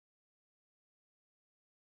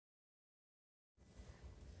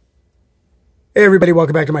Hey everybody,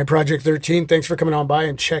 welcome back to my Project 13. Thanks for coming on by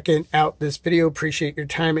and checking out this video. Appreciate your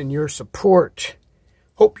time and your support.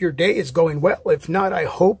 Hope your day is going well. If not, I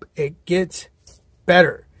hope it gets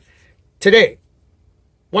better. Today,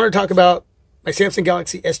 I want to talk about my Samsung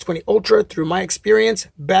Galaxy S20 Ultra through my experience,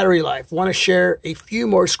 battery life. Want to share a few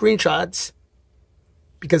more screenshots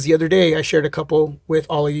because the other day I shared a couple with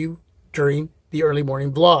all of you during the early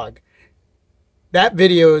morning vlog. That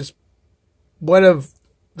video is one of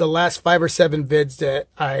the last 5 or 7 vids that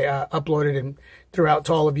I uploaded and threw out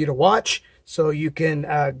to all of you to watch. So you can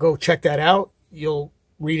go check that out. You'll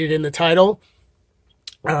read it in the title.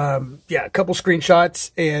 Yeah, a couple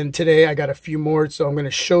screenshots. And today I got a few more. So I'm going to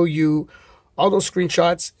show you all those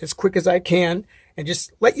screenshots as quick as I can and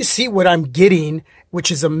just let you see what I'm getting,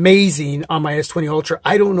 which is amazing on my S20 Ultra.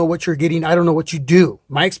 I don't know what you're getting. I don't know what you do.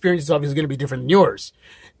 My experience is obviously going to be different than yours.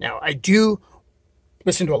 Now, I do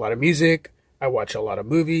listen to a lot of music. I watch a lot of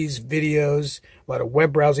movies, videos, a lot of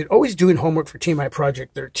web browsing, always doing homework for Team My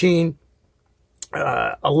Project 13.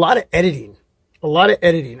 A lot of editing.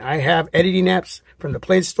 I have editing apps from the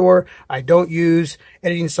Play Store. I don't use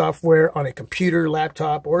editing software on a computer,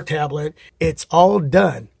 laptop, or tablet. It's all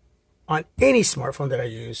done on any smartphone that I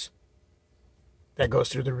use that goes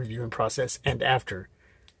through the reviewing process and after.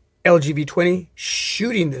 LG V20,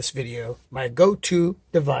 shooting this video, my go-to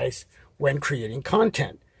device when creating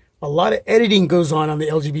content. A lot of editing goes on the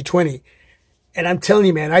LG V20. And I'm telling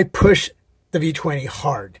you, man, I push the V20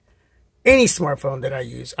 hard. Any smartphone that I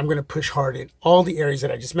use, I'm going to push hard in all the areas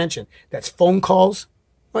that I just mentioned. That's phone calls.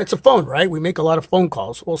 Well, it's a phone, right? We make a lot of phone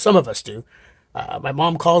calls. Well, some of us do. My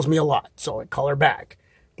mom calls me a lot, so I call her back.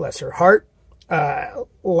 Bless her heart. A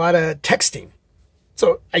lot of texting.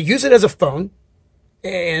 So I use it as a phone.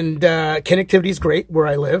 And connectivity is great where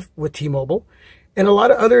I live with T-Mobile. And a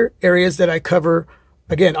lot of other areas that I cover,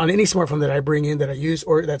 again, on any smartphone that I bring in, that I use,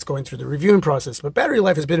 or that's going through the reviewing process. But battery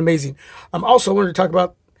life has been amazing. Also wanted to talk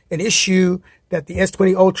about an issue that the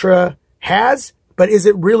S20 Ultra has, but is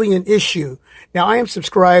it really an issue? Now, I am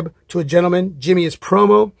subscribed to a gentleman, Jimmy is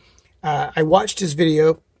Promo. I watched his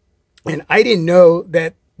video, and I didn't know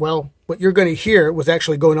that, well, what you're going to hear was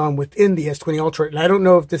actually going on within the S20 Ultra. And I don't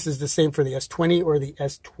know if this is the same for the S20 or the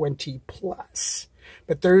S20 Plus.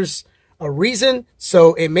 But there's a reason,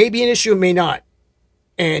 so it may be an issue, it may not.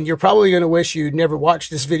 And you're probably going to wish you'd never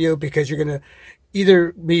watched this video because you're going to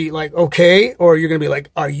either be like, okay, or you're going to be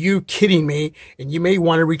like, are you kidding me? And you may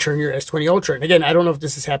want to return your S20 Ultra. And again, I don't know if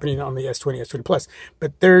this is happening on the S20, S20 Plus,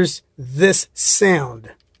 but there's this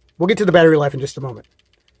sound. We'll get to the battery life in just a moment.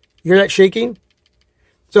 You hear that shaking?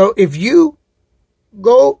 So if you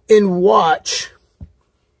go and watch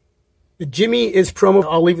the Jimmy is Promo,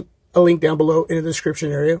 I'll leave a link down below in the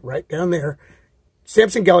description area, right down there.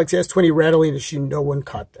 Samsung Galaxy S20 rattling issue, no one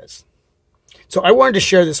caught this. So I wanted to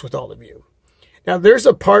share this with all of you. Now, there's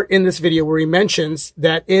a part in this video where he mentions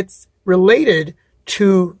that it's related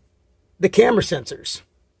to the camera sensors.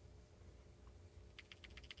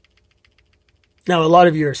 Now, a lot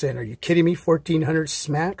of you are saying, are you kidding me? 1400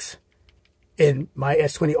 smacks and my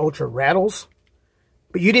S20 Ultra rattles?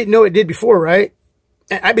 But you didn't know it did before, right?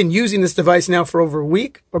 I've been using this device now for over a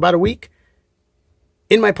week, or about a week.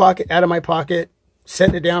 In my pocket, out of my pocket,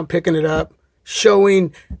 setting it down, picking it up,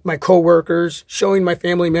 showing my coworkers, showing my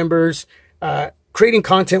family members, creating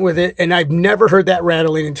content with it. And I've never heard that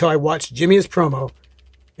rattling until I watched Jimmy is Promo.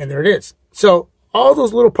 And there it is. So all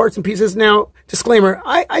those little parts and pieces. Now, disclaimer,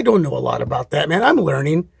 I don't know a lot about that, man. I'm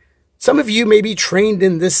learning. Some of you may be trained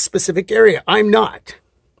in this specific area. I'm not.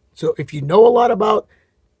 So if you know a lot about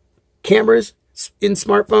cameras in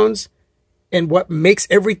smartphones and what makes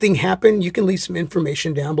everything happen, you can leave some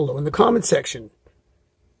information down below in the comment section.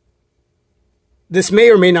 This may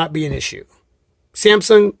or may not be an issue.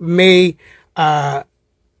 Samsung may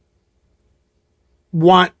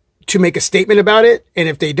want to make a statement about it, and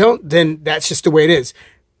if they don't, then that's just the way it is.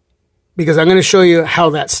 Because I'm going to show you how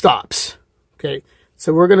that stops. Okay,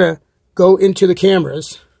 so we're going to go into the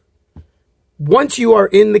cameras. Once you are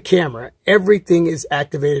in the camera, everything is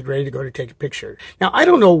activated, ready to go to take a picture. Now, I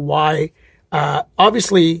don't know why.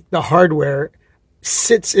 Obviously, the hardware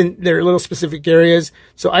sits in their little specific areas.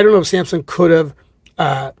 So I don't know if Samsung could have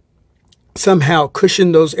somehow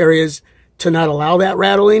cushioned those areas to not allow that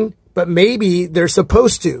rattling. But maybe they're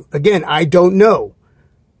supposed to. Again, I don't know.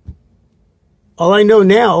 All I know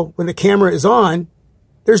now, when the camera is on,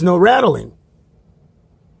 there's no rattling.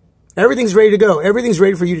 Everything's ready to go. Everything's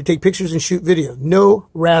ready for you to take pictures and shoot video. No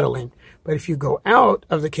rattling. But if you go out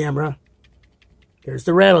of the camera, there's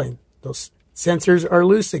the rattling. Those sensors are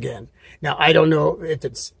loose again. Now, I don't know if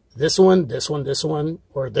it's this one, this one, this one,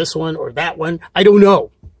 or this one, or that one. I don't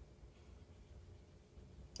know.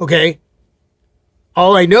 Okay?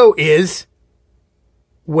 All I know is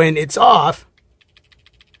when it's off,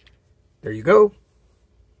 there you go.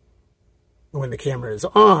 When the camera is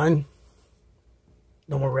on,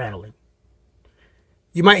 no more rattling.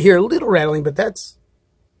 You might hear a little rattling, but that's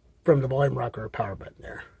from the volume rocker or power button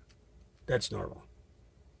there. That's normal.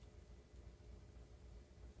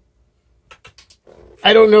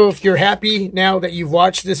 I don't know if you're happy now that you've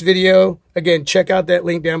watched this video. Again, check out that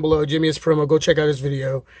link down below, Jimmy S. Promo. Go check out his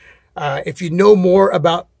video. If you know more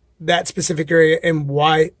about that specific area and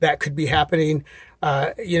why that could be happening,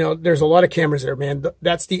 you know, there's a lot of cameras there, man.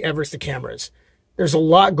 That's the Everest of cameras. There's a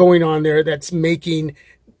lot going on there that's making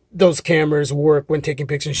those cameras work when taking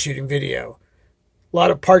pictures and shooting video. A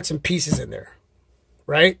lot of parts and pieces in there,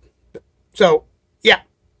 right? So, yeah,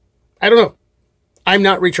 I don't know. I'm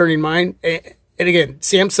not returning mine. And again,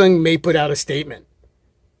 Samsung may put out a statement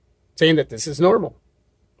saying that this is normal.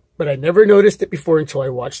 But I never noticed it before until I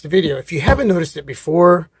watched the video. If you haven't noticed it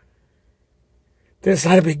before, then it's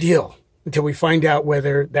not a big deal until we find out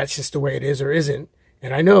whether that's just the way it is or isn't.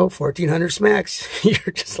 And I know 1400 smacks,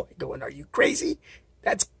 you're just like going, are you crazy?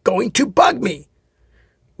 That's going to bug me.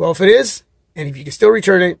 Well, if it is, and if you can still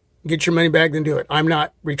return it, get your money back, then do it. I'm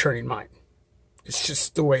not returning mine. It's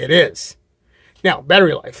just the way it is. Now,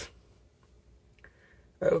 battery life.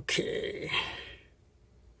 Okay.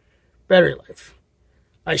 Battery life.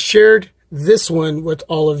 I shared this one with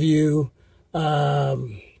all of you.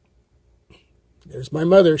 There's my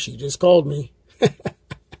mother. She just called me. That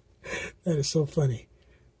is so funny.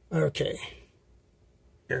 Okay.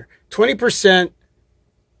 Here. 20%,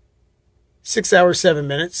 6 hours, 7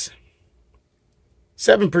 minutes.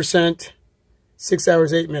 7%, 6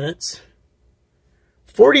 hours, 8 minutes.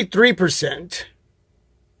 43%.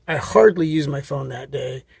 I hardly used my phone that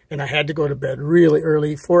day, and I had to go to bed really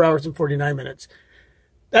early, 4 hours and 49 minutes.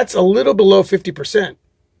 That's a little below 50%.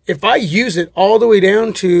 If I use it all the way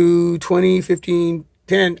down to 20, 15,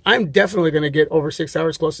 10, I'm definitely going to get over 6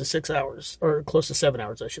 hours, close to 6 hours, or close to 7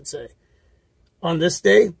 hours, I should say. On this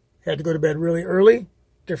day, had to go to bed really early,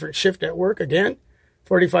 different shift at work, again,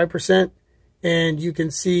 45%, and you can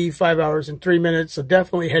see 5 hours and 3 minutes, so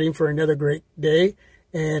definitely heading for another great day.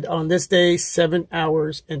 And on this day, 7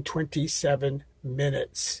 hours and 27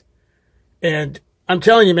 minutes. And I'm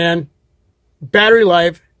telling you, man, battery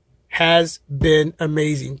life has been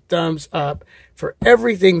amazing. Thumbs up for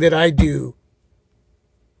everything that I do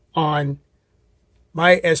on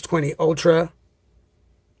my S20 Ultra.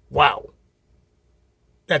 Wow.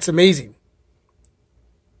 That's amazing.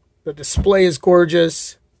 The display is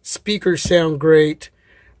gorgeous. Speakers sound great.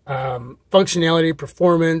 Functionality,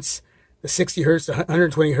 performance, the 60 hertz, the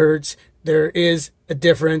 120 hertz. There is a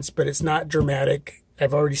difference, but it's not dramatic.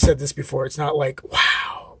 I've already said this before. It's not like,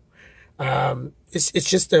 wow. It's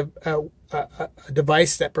just a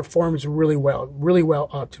device that performs really well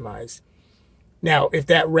optimized. Now, if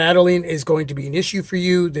that rattling is going to be an issue for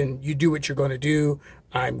you, then you do what you're going to do.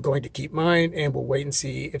 I'm going to keep mine, and we'll wait and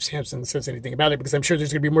see if Samsung says anything about it, because I'm sure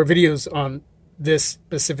there's going to be more videos on this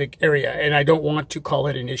specific area, and I don't want to call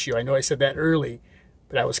it an issue. I know I said that early,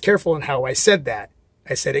 but I was careful in how I said that.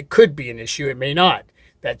 I said it could be an issue. It may not.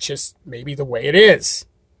 That's just maybe the way it is.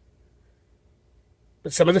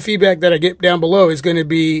 But some of the feedback that I get down below is going to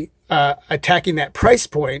be attacking that price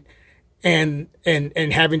point and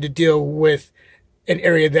having to deal with an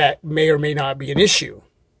area that may or may not be an issue.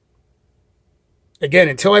 Again,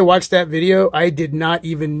 until I watched that video, I did not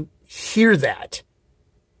even hear that.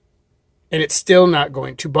 And it's still not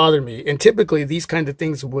going to bother me. And typically, these kinds of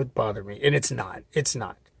things would bother me. And it's not. It's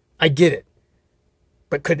not. I get it.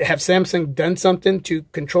 But could have Samsung done something to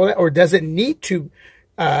control that? Or does it need to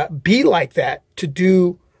be like that to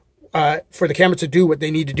do, for the camera to do what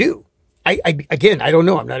they need to do? Again, I don't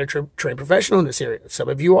know. I'm not a trained professional in this area. Some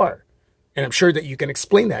of you are. And I'm sure that you can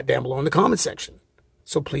explain that down below in the comment section.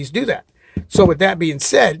 So please do that. So with that being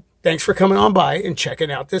said, thanks for coming on by and checking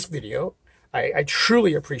out this video. I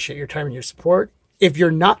truly appreciate your time and your support. If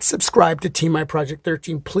you're not subscribed to Team My Project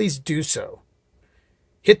 13, please do so.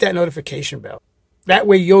 Hit that notification bell. That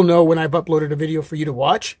way you'll know when I've uploaded a video for you to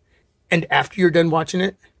watch. And after you're done watching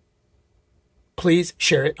it, please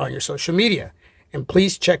share it on your social media. And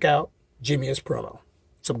please check out Jimmy S. Promo.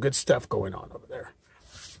 Some good stuff going on over there.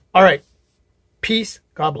 All right. Peace.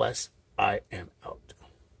 God bless. I am out.